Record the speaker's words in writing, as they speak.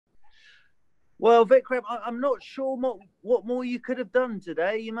Well, Vikram, I'm not sure what more you could have done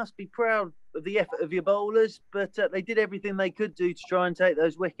today. You must be proud of the effort of your bowlers, but they did everything they could do to try and take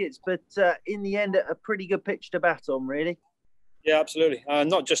those wickets. But in the end, a pretty good pitch to bat on, really. Yeah, absolutely.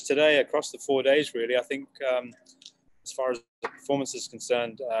 Not just today, across the 4 days, really. I think as far as the performance is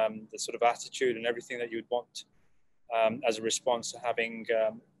concerned, the sort of attitude and everything that you would want as a response to having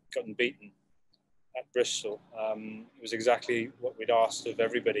gotten beaten at Bristol, it was exactly what we'd asked of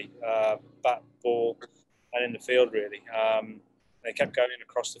everybody, bat, ball, and in the field, really. They kept going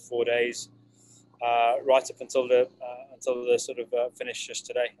across the 4 days, right up until the sort of finish just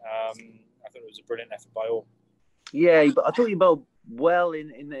today. I thought it was a brilliant effort by all. Yeah, but I thought you bowled well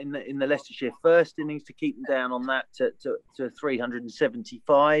in the Leicestershire first innings to keep them down on that to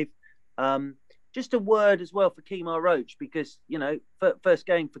 375. Just a word as well for Kemar Roach, because first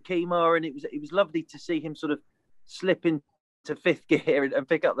game for Kemar, and it was lovely to see him sort of slip into fifth gear and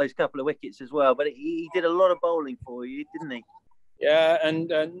pick up those couple of wickets as well. But he did a lot of bowling for you, didn't he? Yeah, and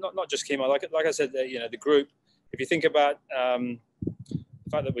not just Kemar. Like I said, the group. If you think about the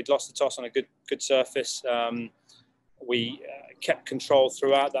fact that we'd lost the toss on a good surface. We kept control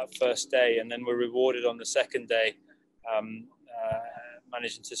throughout that first day, and then were rewarded on the second day,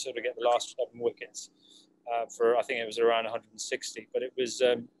 managing to sort of get the last 7 wickets for, I think it was around 160. But it was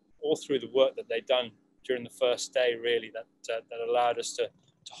all through the work that they'd done during the first day, really, that allowed us to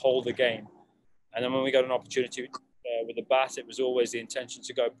hold the game. And then when we got an opportunity with the bat, it was always the intention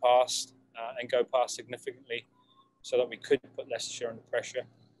to go past and go past significantly so that we could put Leicestershire under pressure.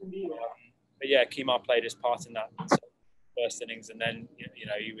 But yeah, Kemar played his part in that first innings, and then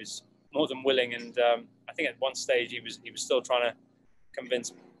he was more than willing, and I think at one stage he was still trying to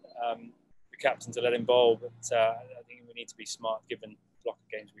convince the captain to let him bowl, but I think we need to be smart given the block of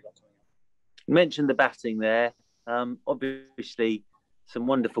games we got coming up. You mentioned the batting there. Obviously, some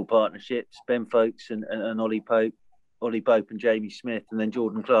wonderful partnerships: Ben Folkes and Ollie Pope and Jamie Smith, and then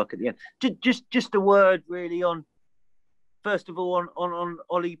Jordan Clark at the end. Just a word really on. First of all, on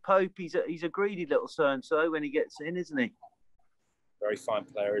Ollie Pope, he's a greedy little so-and-so when he gets in, isn't he? Very fine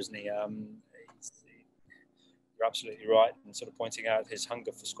player, isn't he? You're absolutely right in sort of pointing out his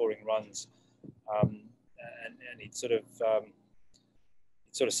hunger for scoring runs, and he'd sort of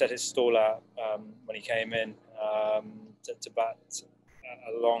set his stall out when he came in to bat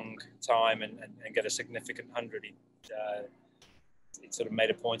a long time and get a significant 100. He sort of made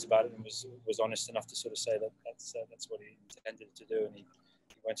a point about it and was honest enough to sort of say that's what he intended to do, and he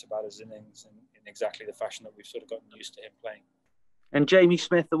went about his innings in exactly the fashion that we've sort of gotten used to him playing. And Jamie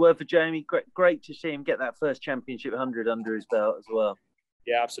Smith, the word for Jamie, great to see him get that first championship 100 under his belt as well.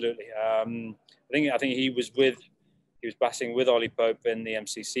 Yeah, absolutely. I think he was batting with Ollie Pope in the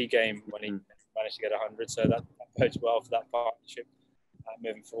MCC game when he managed to get 100, so that bodes well for that partnership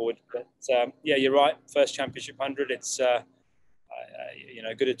moving forward. But yeah, you're right. First championship 100. It's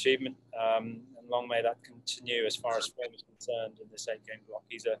good achievement, and long may that continue as far as form is concerned in this 8-game block.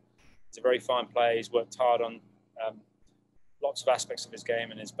 He's a very fine player. He's worked hard on lots of aspects of his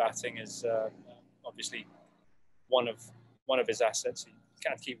game, and his batting is obviously one of his assets. He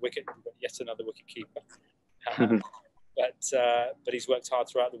can't keep wicket, but yet another wicket keeper. But he's worked hard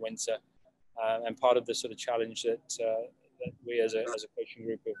throughout the winter, and part of the sort of challenge that we as a coaching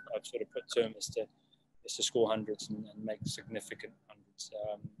group have sort of put to him is to score hundreds and make significant hundreds.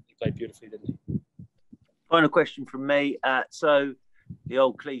 He played beautifully, didn't he? Final question from me. So the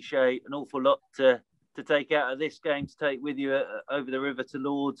old cliche, an awful lot to take out of this game to take with you over the river to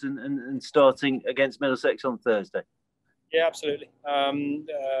Lords and starting against Middlesex on Thursday. Yeah, absolutely.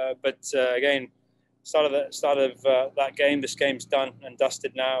 But again, start of that game. This game's done and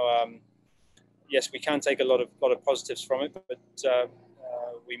dusted now. Yes, we can take a lot of positives from it, but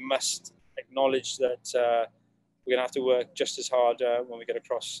we must acknowledge that we're going to have to work just as hard when we get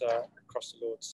across the Lords.